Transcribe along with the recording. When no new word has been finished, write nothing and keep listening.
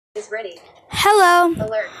Hello.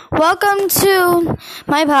 Alert. Welcome to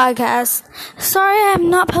my podcast. Sorry I have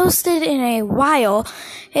not posted in a while.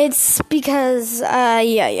 It's because,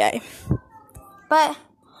 But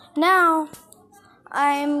now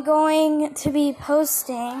I'm going to be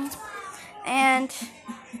posting, and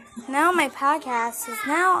now my podcast is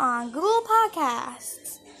now on Google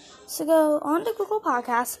Podcasts. So go on to Google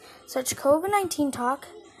Podcasts, search COVID-19 Talk,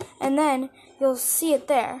 and then you'll see it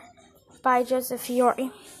there by Joseph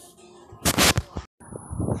Fiore.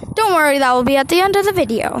 Don't worry, that will be at the end of the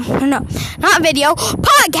video. No, not video,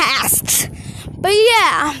 podcasts! But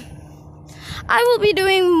yeah, I will be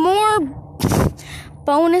doing more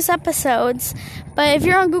bonus episodes. But if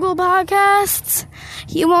you're on Google Podcasts,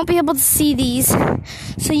 you won't be able to see these.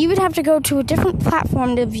 So you would have to go to a different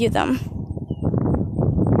platform to view them.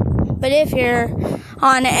 But if you're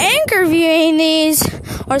on Anchor viewing these,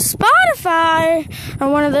 or Spotify,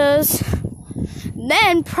 or one of those,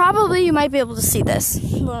 then probably you might be able to see this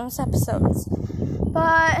bonus episodes.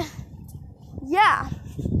 But yeah,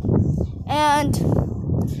 and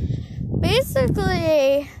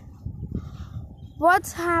basically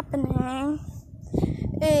what's happening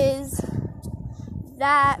is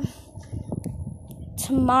that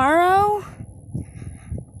tomorrow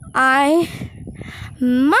I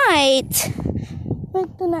might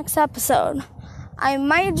make the next episode. I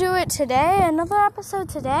might do it today, another episode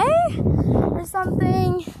today or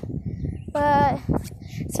something, but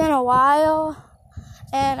it's been a while,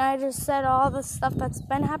 and I just said all the stuff that's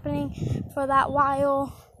been happening for that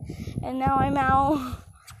while, and now I'm out,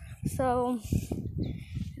 so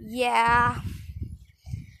yeah.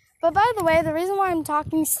 But by the way, the reason why I'm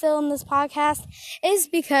talking still in this podcast is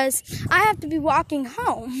because I have to be walking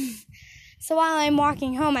home. So while I'm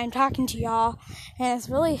walking home, I'm talking to y'all, and it's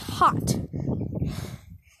really hot.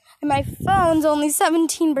 And my phone's only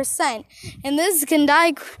 17%, and this can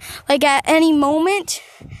die like at any moment.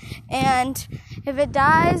 And if it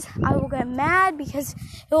dies, I will get mad because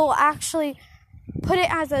it will actually put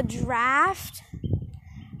it as a draft.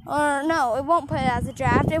 Or no, it won't put it as a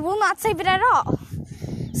draft. It will not save it at all.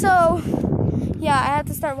 So yeah, I have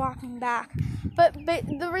to start walking back. But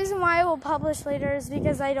the reason why I will publish later is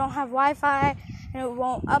because I don't have Wi-Fi and it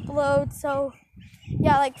won't upload. So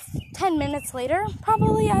yeah, like 10 minutes later,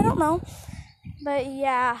 probably, I don't know. But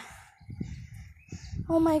yeah.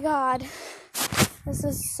 Oh my god. This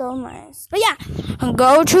is so nice. But yeah,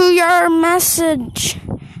 go to your message.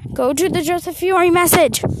 Go to the Joseph Fiore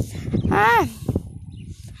message.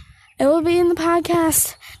 It will be in the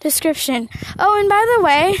podcast description. Oh, and by the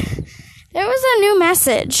way, there was a new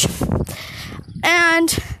message.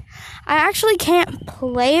 And I actually can't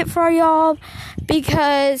play it for y'all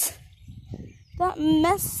because that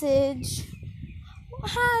message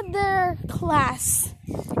had their class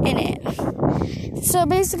in it. So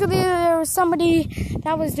basically there was somebody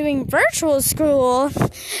that was doing virtual school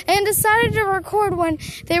and decided to record when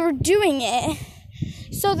they were doing it.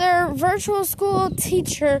 So their virtual school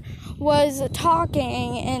teacher was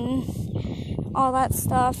talking and all that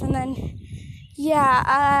stuff, and then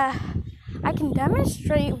yeah, I can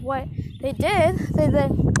demonstrate what they did.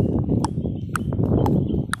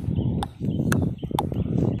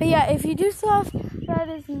 But yeah, if you do stuff that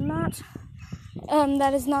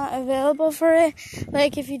is not available for it,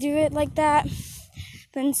 like if you do it like that,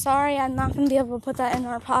 then sorry, I'm not going to be able to put that in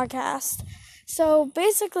our podcast. So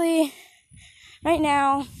basically, right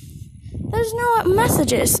now, there's no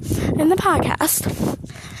messages in the podcast.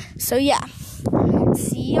 So yeah,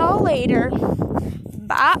 see y'all later.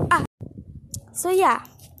 Bye. So yeah,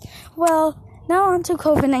 well, now on to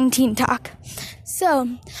COVID-19 talk. So,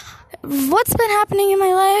 what's been happening in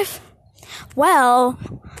my life? Well,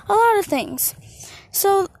 a lot of things.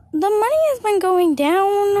 So, the money has been going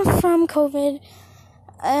down from COVID,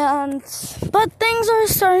 but things are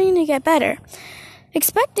starting to get better.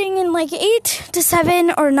 Expecting in like 8 to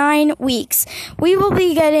 7 or 9 weeks, we will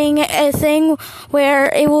be getting a thing where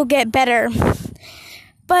it will get better.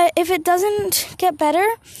 But if it doesn't get better,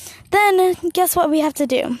 then guess what we have to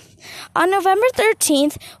do? On November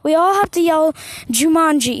 13th, we all have to yell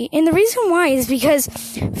Jumanji. And the reason why is because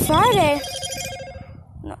Friday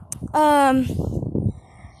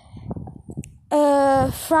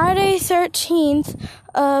 13th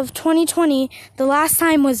of 2020, the last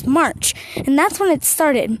time was March, and that's when it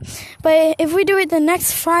started. But if we do it the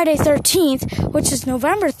next Friday 13th, which is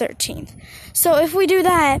November 13th, so if we do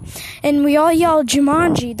that and we all yell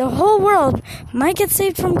Jumanji, the whole world might get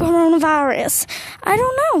saved from coronavirus. I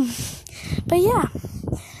don't know. But yeah,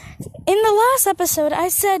 in the last episode, I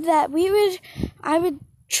said that I would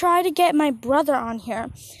try to get my brother on here.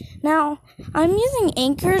 Now, I'm using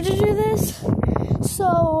Anchor to do this,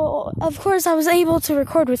 so So, of course, I was able to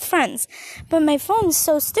record with friends. But my phone's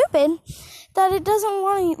so stupid that it doesn't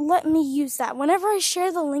want to let me use that. Whenever I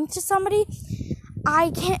share the link to somebody,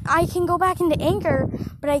 I can go back into Anchor,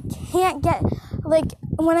 but I can't get,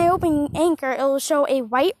 when I open Anchor, it will show a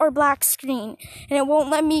white or black screen, and it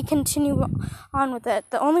won't let me continue on with it.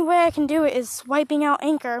 The only way I can do it is swiping out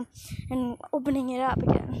Anchor and opening it up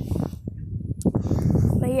again.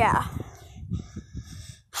 But yeah.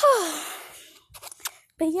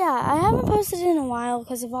 I haven't posted in a while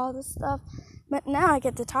because of all this stuff, but now I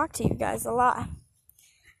get to talk to you guys a lot.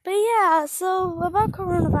 But yeah, so about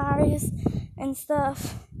coronavirus and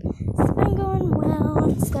stuff, it's been going well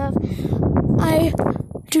and stuff. I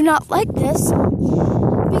do not like this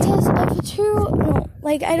because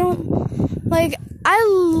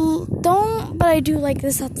but I do like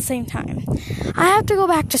this at the same time. I have to go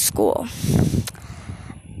back to school.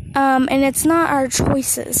 And it's not our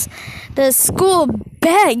choices. The school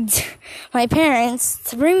begged my parents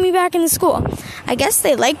to bring me back into school. I guess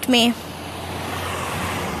they liked me,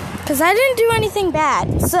 because I didn't do anything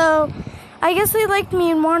bad. So, I guess they liked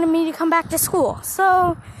me and wanted me to come back to school.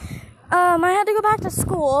 So, I had to go back to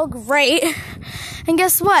school. Great. And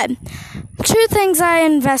guess what? 2 things I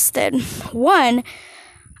invested. 1,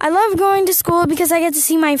 I love going to school because I get to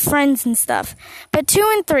see my friends and stuff. But 2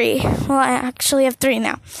 and 3, well, I actually have 3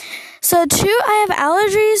 now. So 2, I have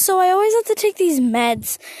allergies, so I always have to take these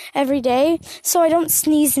meds every day so I don't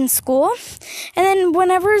sneeze in school. And then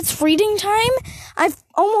whenever it's reading time, I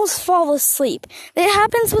almost fall asleep. It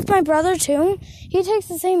happens with my brother too. He takes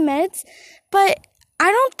the same meds, but I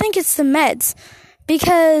don't think it's the meds,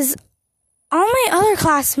 because all my other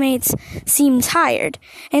classmates seem tired.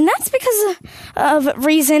 And that's because of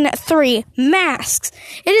reason 3, masks.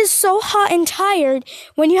 It is so hot and tired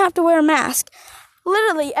when you have to wear a mask.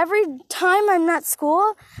 Literally, every time I'm at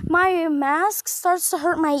school, my mask starts to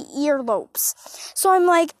hurt my earlobes. So I'm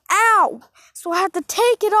like, ow! So I have to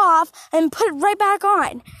take it off and put it right back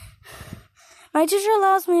on. My teacher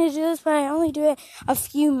allows me to do this, but I only do it a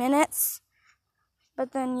few minutes.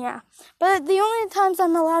 But then, yeah. But the only times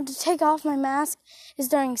I'm allowed to take off my mask is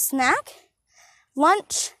during snack,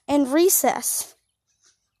 lunch, and recess.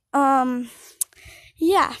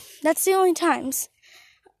 Yeah, that's the only times.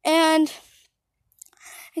 And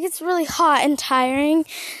it gets really hot and tiring.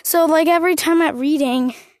 So, every time I'm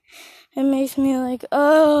reading, it makes me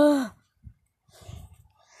ugh.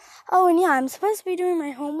 Oh, and yeah, I'm supposed to be doing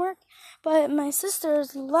my homework, but my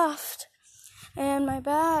sister's left. And my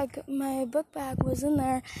book bag was in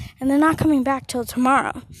there, and they're not coming back till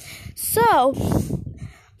tomorrow. So,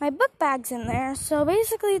 my book bag's in there, so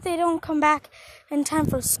basically if they don't come back in time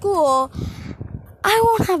for school, I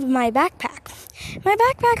won't have my backpack. My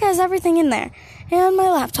backpack has everything in there, and my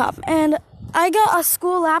laptop. And I got a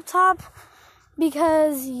school laptop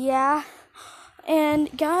because, yeah. And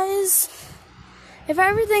guys, if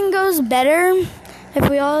everything goes better, if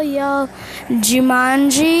we all yell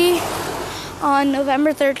Jumanji on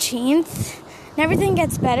November 13th, and everything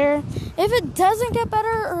gets better. If it doesn't get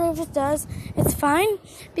better, or if it does, it's fine,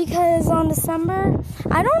 because on December,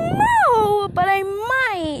 I don't know, but I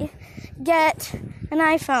might get an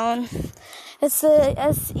iPhone. It's the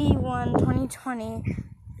SE1 2020,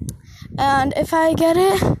 and if I get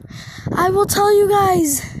it, I will tell you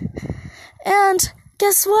guys. And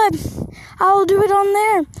guess what? I'll do it on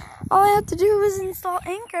there. All I have to do is install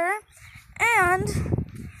Anchor, and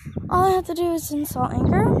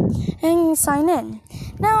sign in.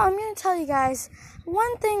 Now, I'm going to tell you guys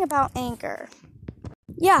one thing about Anchor.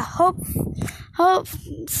 Yeah, hope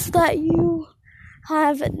that you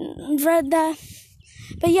have read that.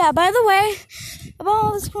 But yeah, by the way, about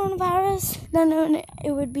all this coronavirus, then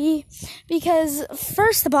it would be because,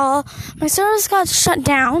 first of all, my service got shut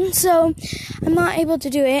down, so I'm not able to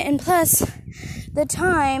do it. And plus, the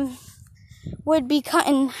time would be cut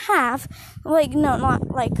in half. Not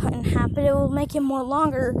cut in half, but it will make it more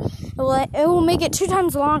longer. It will make it 2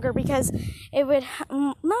 times longer, because it would, I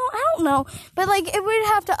don't know, but it would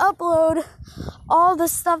have to upload all the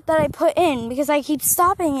stuff that I put in, because I keep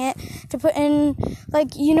stopping it to put in,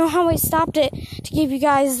 you know how I stopped it to give you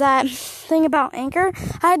guys that thing about Anchor?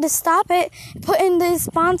 I had to stop it, put in the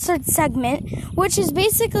sponsored segment, which is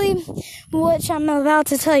basically, which I'm about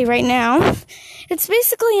to tell you right now. It's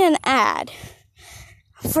basically an ad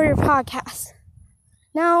for your podcast.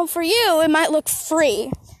 Now, for you, it might look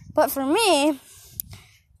free, but for me,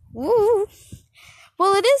 well,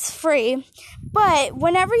 it is free. But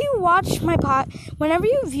whenever you whenever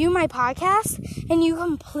you view my podcast and you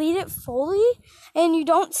complete it fully and you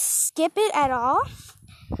don't skip it at all,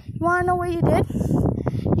 you want to know what you did?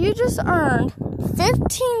 You just earned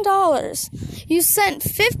 $15. You sent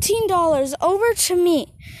 $15 over to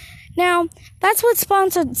me. Now, that's what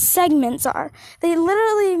sponsored segments are. They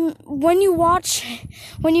literally, when you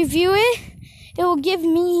view it, it will give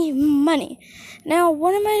me money. Now,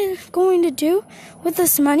 what am I going to do with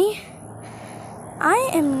this money? I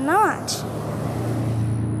am not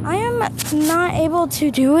able to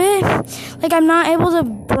do it. Like, I'm not able to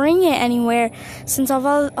bring it anywhere since of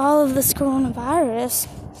all of this coronavirus.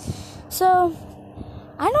 So,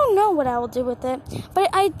 I don't know what I will do with it. But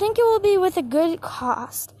I think it will be with a good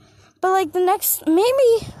cost. But like maybe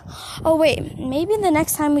the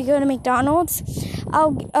next time we go to McDonald's,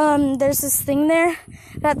 there's this thing there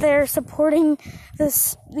that they're supporting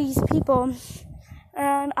these people,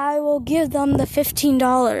 and I will give them the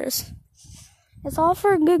 $15. It's all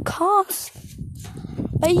for a good cause.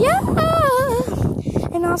 But yeah,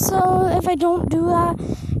 and also if I don't do that,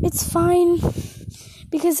 it's fine,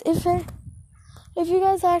 because if you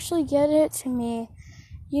guys actually get it to me,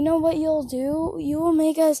 you know what you'll do? You will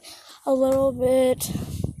make us a little bit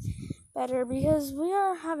better, because we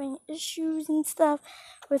are having issues and stuff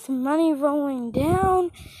with money rolling down,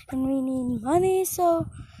 and we need money. So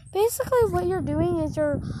basically what you're doing is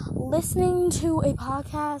you're listening to a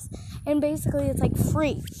podcast, and basically it's like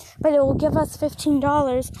free, but it will give us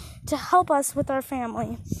 $15 to help us with our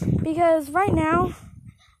family, because right now,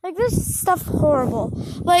 like, this stuff horrible.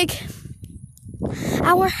 Like,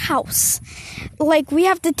 our house, like, we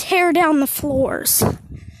have to tear down the floors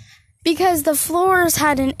because the floors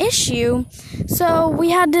had an issue, so we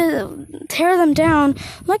had to tear them down.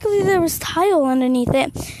 Luckily there was tile underneath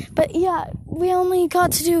it, but yeah, we only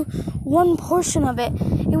got to do one portion of it.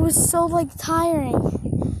 It was so like tiring,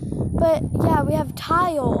 but yeah, we have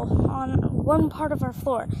tile on one part of our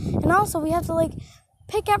floor, and also we have to like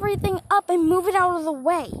pick everything up and move it out of the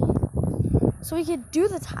way so we could do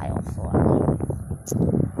the tile floor.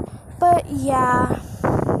 But yeah,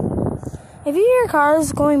 if you hear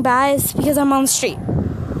cars going by, it's because I'm on the street.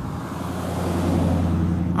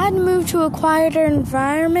 I had to move to a quieter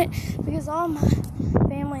environment because all my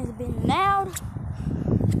family has been loud.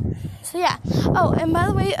 So yeah. Oh, and by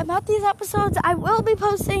the way, about these episodes, I will be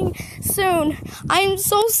posting soon. I'm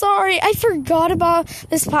so sorry. I forgot about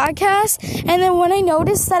this podcast. And then when I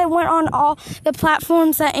noticed that it went on all the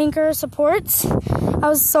platforms that Anchor supports, I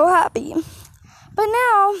was so happy. But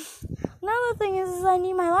now, another thing is I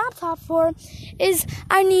need my laptop for is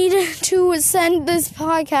I need to send this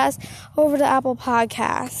podcast over to Apple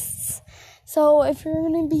Podcasts. So if you're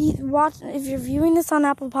going to be if you're viewing this on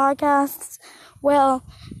Apple Podcasts, well,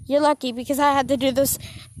 you're lucky, because I had to do this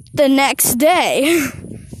the next day.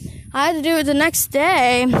 I had to do it the next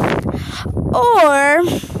day. Or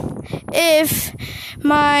if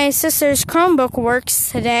my sister's Chromebook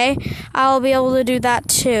works today, I'll be able to do that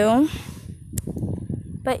too.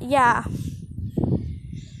 But yeah.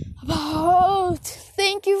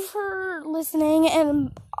 Thank you for listening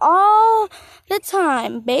and all the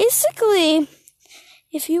time. Basically,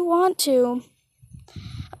 if you want to,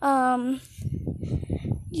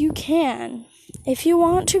 you can. If you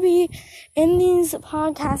want to be in these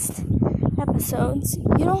podcast episodes,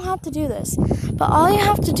 you don't have to do this. But all you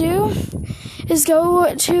have to do is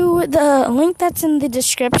go to the link that's in the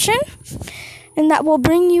description, and that will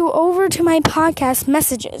bring you over to my podcast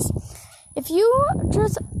messages. If you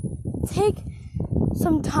just take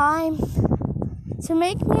some time to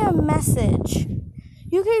make me a message,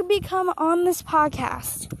 you can become on this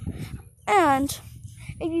podcast. And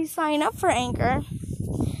if you sign up for Anchor,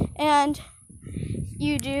 and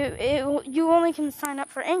you only can sign up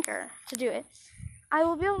for Anchor to do it, I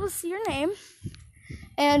will be able to see your name,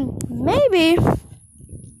 and maybe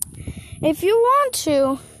if you want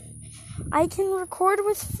to, I can record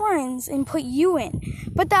with friends and put you in.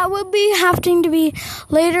 But that would be having to be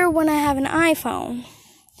later when I have an iPhone.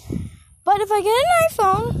 But if I get an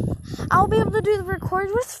iPhone, I'll be able to do the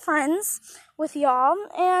record with friends with y'all,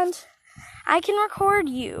 and I can record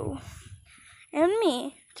you and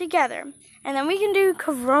me together. And then we can do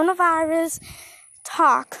coronavirus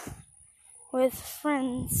talk with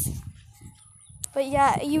friends. But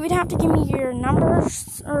yeah, you would have to give me your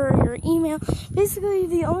numbers or your email. Basically,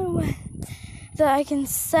 the only way that I can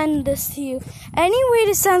send this to you, any way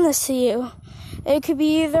to send this to you, it could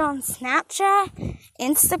be either on Snapchat,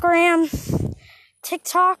 Instagram,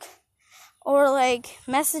 TikTok, or like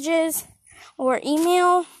messages, or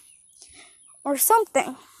email, or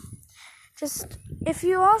something. Just, if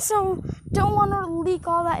you also don't want to leak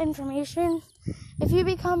all that information, if you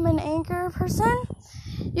become an Anchor person,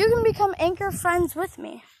 you can become Anchor friends with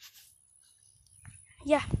me.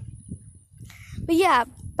 Yeah. But yeah,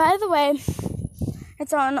 by the way,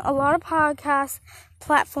 It's on a lot of podcast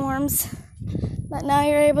platforms that now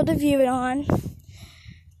you're able to view it on.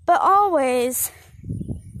 But always,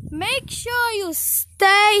 make sure you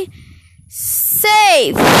stay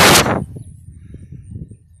safe.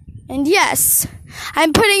 And yes,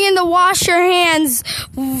 I'm putting in the wash your hands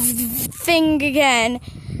thing again.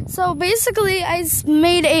 So basically, I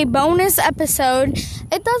made a bonus episode.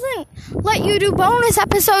 It doesn't let you do bonus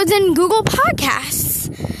episodes in Google Podcasts.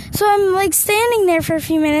 So I'm like standing there for a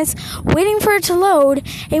few minutes, waiting for it to load.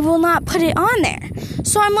 It will not put it on there.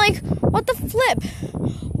 So I'm like, what the flip?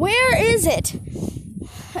 Where is it?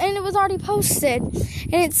 And it was already posted.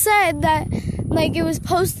 And it said that, like, it was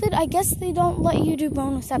posted. I guess they don't let you do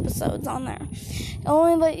bonus episodes on there. They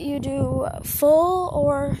only let you do full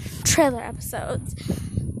or trailer episodes.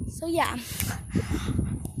 So, yeah.